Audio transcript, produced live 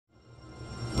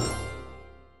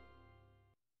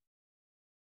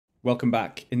Welcome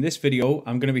back. In this video,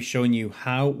 I'm going to be showing you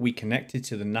how we connected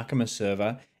to the Nakama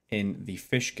server in the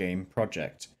Fish Game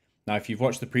project. Now, if you've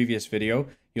watched the previous video,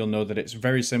 you'll know that it's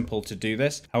very simple to do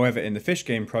this. However, in the Fish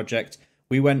Game project,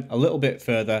 we went a little bit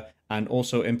further and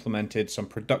also implemented some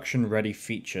production-ready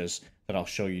features that I'll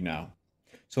show you now.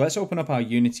 So let's open up our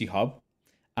Unity hub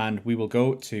and we will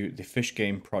go to the Fish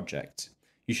Game project.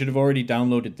 You should have already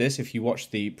downloaded this if you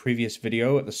watched the previous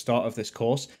video at the start of this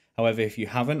course. However, if you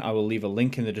haven't, I will leave a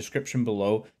link in the description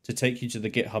below to take you to the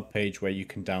GitHub page where you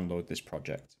can download this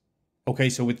project. Okay,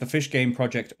 so with the Fish Game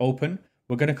project open,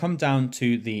 we're going to come down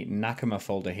to the Nakama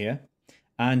folder here,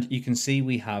 and you can see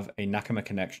we have a Nakama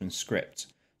connection script.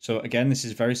 So again, this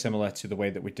is very similar to the way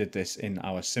that we did this in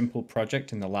our simple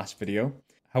project in the last video.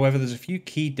 However, there's a few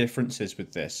key differences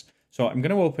with this. So I'm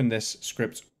going to open this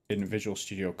script in Visual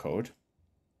Studio Code.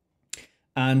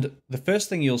 And the first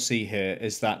thing you'll see here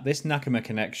is that this Nakama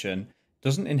connection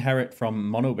doesn't inherit from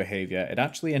mono behavior, it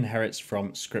actually inherits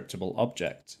from scriptable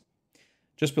object.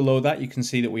 Just below that, you can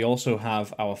see that we also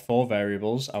have our four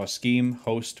variables, our scheme,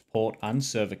 host, port, and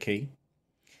server key.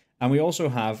 And we also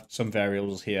have some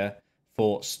variables here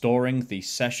for storing the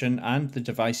session and the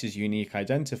device's unique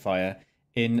identifier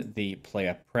in the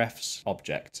player prefs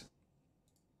object.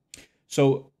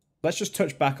 So let's just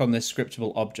touch back on this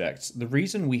scriptable object. The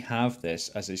reason we have this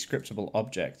as a scriptable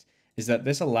object is that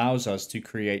this allows us to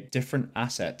create different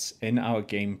assets in our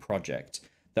game project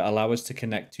that allow us to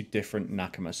connect to different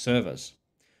Nakama servers.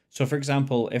 So for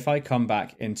example, if I come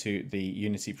back into the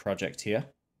Unity project here,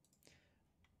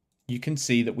 you can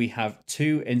see that we have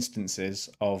two instances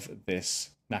of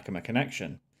this Nakama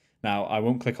connection. Now, I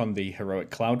won't click on the Heroic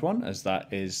Cloud one as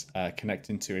that is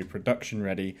connecting to a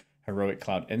production-ready Heroic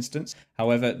Cloud instance.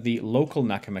 However, the local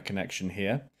Nakama connection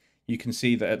here, you can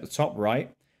see that at the top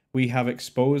right, we have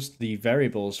exposed the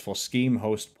variables for scheme,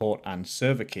 host, port, and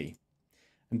server key.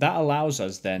 And that allows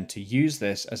us then to use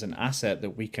this as an asset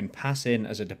that we can pass in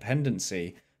as a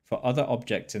dependency for other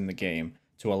objects in the game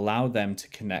to allow them to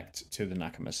connect to the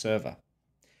Nakama server.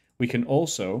 We can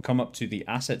also come up to the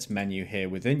Assets menu here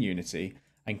within Unity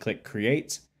and click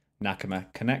Create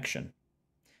Nakama Connection.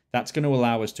 That's going to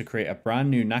allow us to create a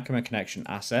brand new Nakama connection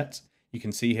asset. You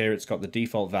can see here it's got the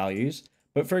default values,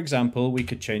 but for example, we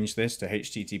could change this to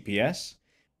HTTPS.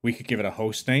 We could give it a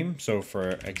host name. So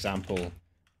for example,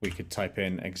 we could type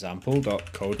in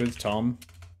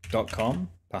example.codewithtom.com.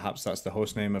 Perhaps that's the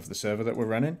host name of the server that we're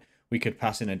running. We could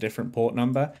pass in a different port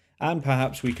number, and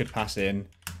perhaps we could pass in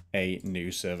a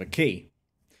new server key.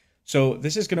 So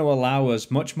this is going to allow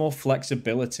us much more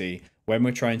flexibility when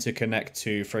we're trying to connect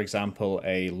to, for example,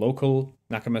 a local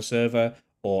Nakama server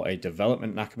or a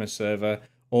development Nakama server,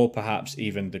 or perhaps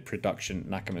even the production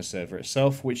Nakama server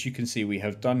itself, which you can see we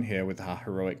have done here with our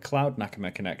Heroic Cloud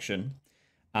Nakama connection.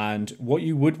 And what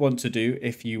you would want to do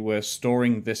if you were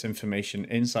storing this information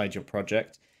inside your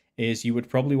project is you would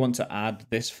probably want to add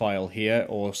this file here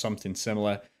or something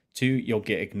similar to your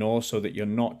git ignore so that you're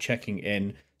not checking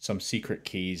in some secret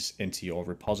keys into your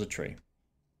repository.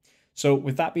 So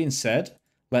with that being said,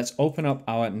 let's open up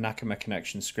our Nakama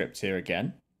connection script here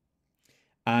again.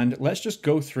 And let's just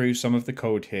go through some of the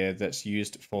code here that's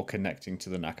used for connecting to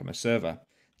the Nakama server.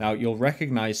 Now you'll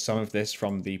recognize some of this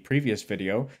from the previous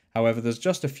video. However, there's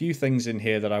just a few things in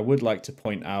here that I would like to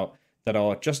point out that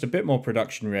are just a bit more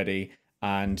production ready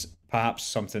and perhaps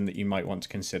something that you might want to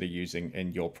consider using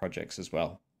in your projects as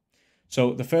well.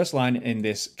 So the first line in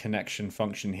this connection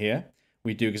function here,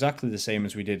 we do exactly the same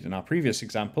as we did in our previous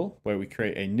example, where we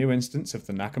create a new instance of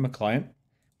the Nakama client.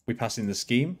 We pass in the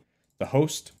scheme, the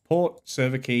host, port,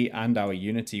 server key, and our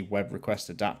Unity web request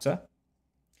adapter.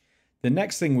 The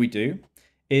next thing we do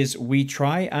is we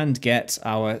try and get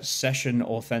our session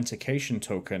authentication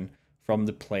token from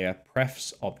the player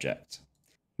prefs object.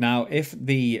 Now, if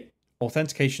the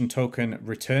authentication token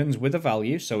returns with a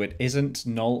value, so it isn't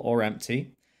null or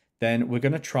empty, then we're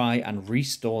going to try and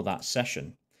restore that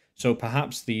session. So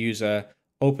perhaps the user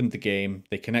opened the game,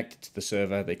 they connected to the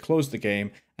server, they closed the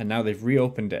game, and now they've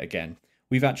reopened it again.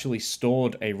 We've actually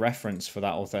stored a reference for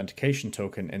that authentication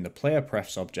token in the player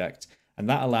prefs object, and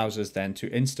that allows us then to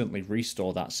instantly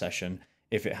restore that session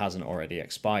if it hasn't already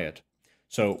expired.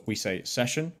 So we say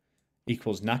session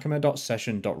equals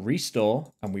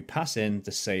nakama.session.restore, and we pass in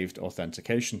the saved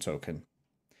authentication token.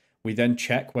 We then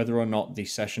check whether or not the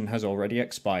session has already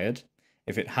expired.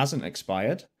 If it hasn't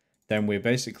expired, then we're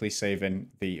basically saving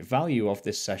the value of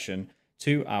this session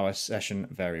to our session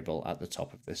variable at the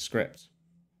top of this script.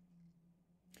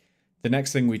 The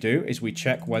next thing we do is we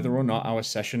check whether or not our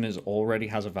session already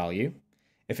has a value.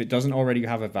 If it doesn't already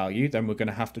have a value, then we're going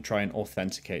to have to try and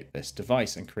authenticate this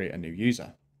device and create a new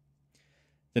user.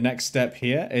 The next step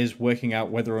here is working out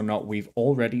whether or not we've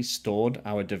already stored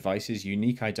our device's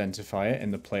unique identifier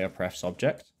in the playerprefs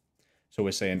object. So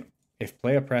we're saying if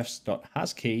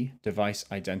playerprefs.hasKey device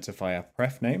identifier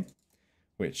pref name,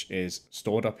 which is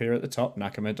stored up here at the top,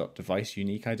 Nakama.device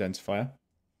unique identifier.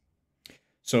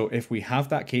 So if we have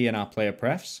that key in our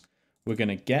playerprefs, we're going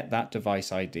to get that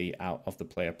device ID out of the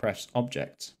playerprefs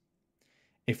object.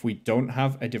 If we don't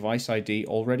have a device ID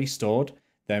already stored,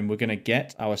 then we're going to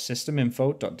get our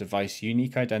systeminfo.device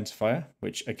unique identifier,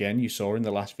 which again you saw in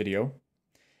the last video.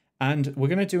 And we're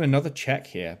going to do another check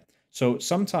here. So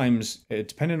sometimes,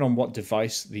 depending on what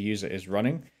device the user is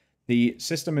running, the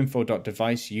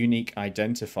systeminfo.device unique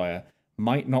identifier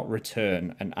might not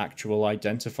return an actual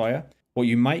identifier. What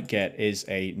you might get is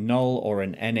a null or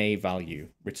an NA value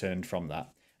returned from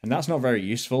that. And that's not very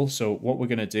useful. So what we're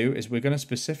going to do is we're going to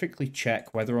specifically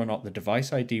check whether or not the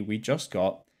device ID we just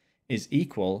got is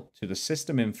equal to the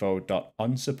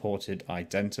systeminfo.unsupported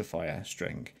identifier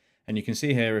string. And you can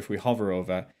see here, if we hover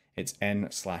over, it's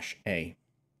n/a.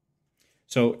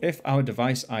 So if our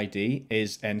device ID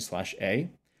is n/a,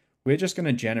 we're just going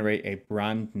to generate a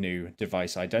brand new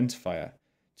device identifier.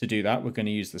 To do that, we're going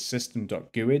to use the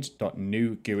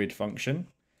system.GUID.newGUID function,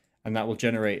 and that will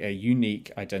generate a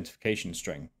unique identification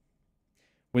string.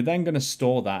 We're then going to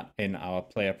store that in our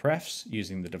playerprefs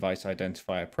using the device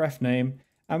identifier pref name,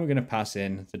 and we're going to pass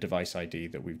in the device ID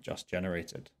that we've just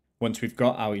generated. Once we've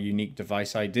got our unique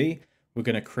device ID, we're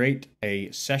going to create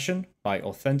a session by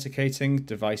authenticating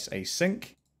device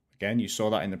async. Again, you saw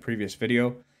that in the previous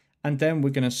video. And then we're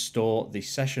going to store the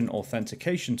session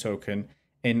authentication token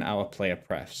in our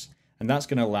playerprefs. And that's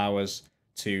going to allow us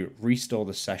to restore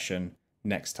the session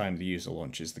next time the user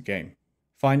launches the game.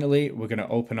 Finally, we're going to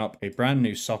open up a brand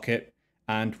new socket,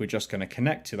 and we're just going to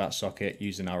connect to that socket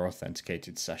using our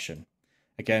authenticated session.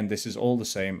 Again, this is all the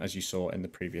same as you saw in the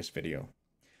previous video.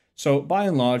 So by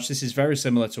and large, this is very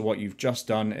similar to what you've just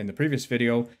done in the previous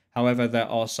video. However, there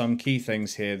are some key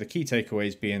things here. The key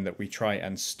takeaways being that we try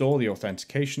and store the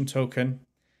authentication token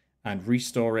and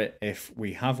restore it if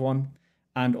we have one.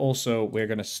 And also we're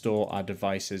going to store our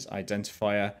device's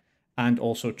identifier and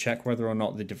also check whether or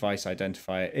not the device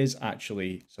identifier is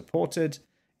actually supported.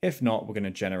 If not, we're going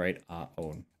to generate our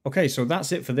own. Okay, so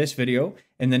that's it for this video.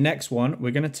 In the next one,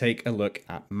 we're going to take a look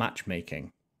at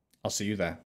matchmaking. I'll see you there.